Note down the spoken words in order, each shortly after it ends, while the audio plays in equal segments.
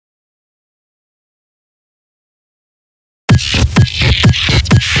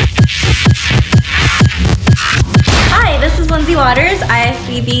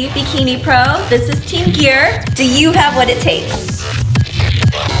IFBB Bikini Pro. This is Team Gear. Do you have what it takes?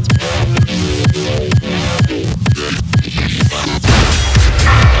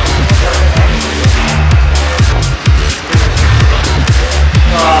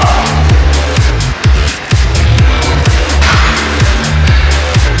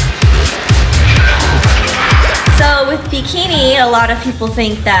 Bikini, a lot of people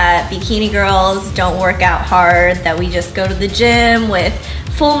think that bikini girls don't work out hard, that we just go to the gym with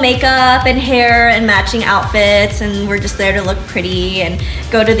full makeup and hair and matching outfits and we're just there to look pretty and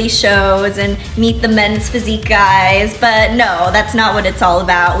go to these shows and meet the men's physique guys. But no, that's not what it's all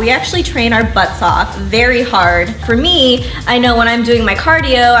about. We actually train our butts off very hard. For me, I know when I'm doing my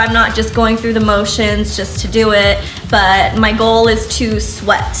cardio, I'm not just going through the motions just to do it, but my goal is to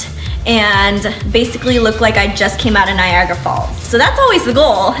sweat and basically look like I just came out of Niagara Falls. So that's always the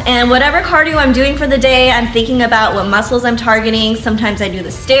goal. And whatever cardio I'm doing for the day, I'm thinking about what muscles I'm targeting. Sometimes I do the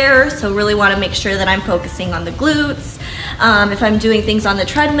stairs, so really want to make sure that I'm focusing on the glutes. If I'm doing things on the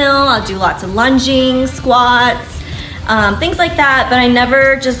treadmill, I'll do lots of lunging, squats, things like that, but I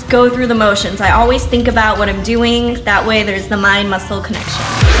never just go through the motions. I always think about what I'm doing. That way there's the mind-muscle connection.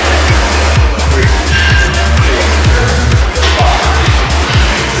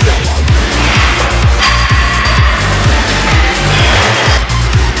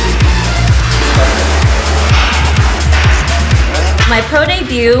 My pro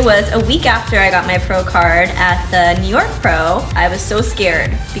debut was a week after I got my pro card at the New York Pro. I was so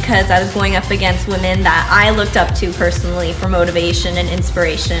scared because I was going up against women that I looked up to personally for motivation and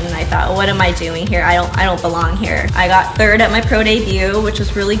inspiration. And I thought, what am I doing here? I don't belong here. I got third at my pro debut, which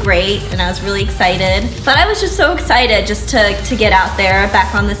was really great, and I was really excited. But I was just so excited just to get out there,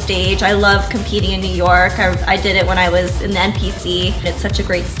 back on the stage. I love competing in New York. I did it when I was in the NPC. It's such a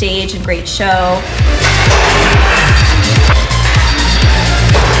great stage and great show.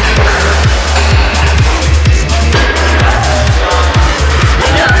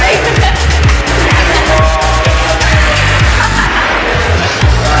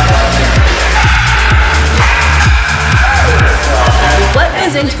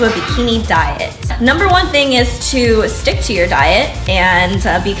 Into a bikini diet. Number one thing is to stick to your diet and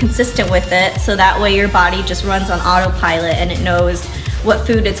be consistent with it, so that way your body just runs on autopilot and it knows what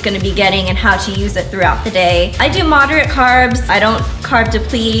food it's going to be getting and how to use it throughout the day. I do moderate carbs. I don't carb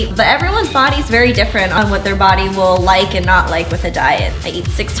deplete, but everyone's body is very different on what their body will like and not like with a diet. I eat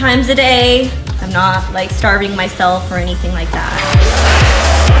 6 times a day. I'm not like starving myself or anything like that.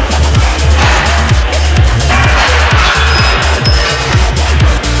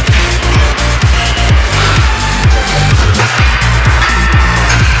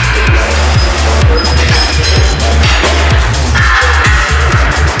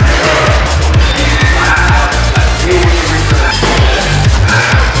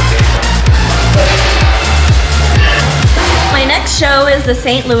 Show is the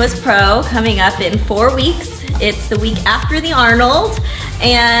St. Louis Pro coming up in 4 weeks. It's the week after the Arnold,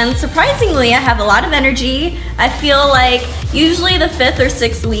 and surprisingly I have a lot of energy. I feel like usually the 5th or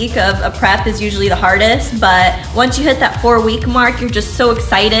 6th week of a prep is usually the hardest, but once you hit that 4-week mark, you're just so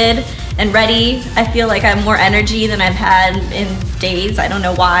excited and ready. I feel like I have more energy than I've had in days. I don't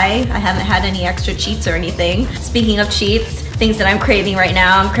know why. I haven't had any extra cheats or anything. Speaking of cheats, things that I'm craving right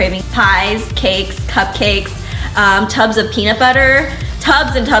now, I'm craving pies, cakes, cupcakes, tubs of peanut butter,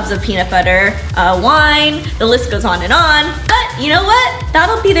 tubs and tubs of peanut butter, wine, the list goes on and on. But you know what?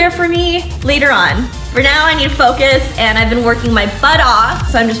 That'll be there for me later on. For now, I need to focus, and I've been working my butt off,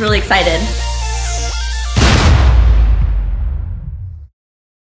 so I'm just really excited.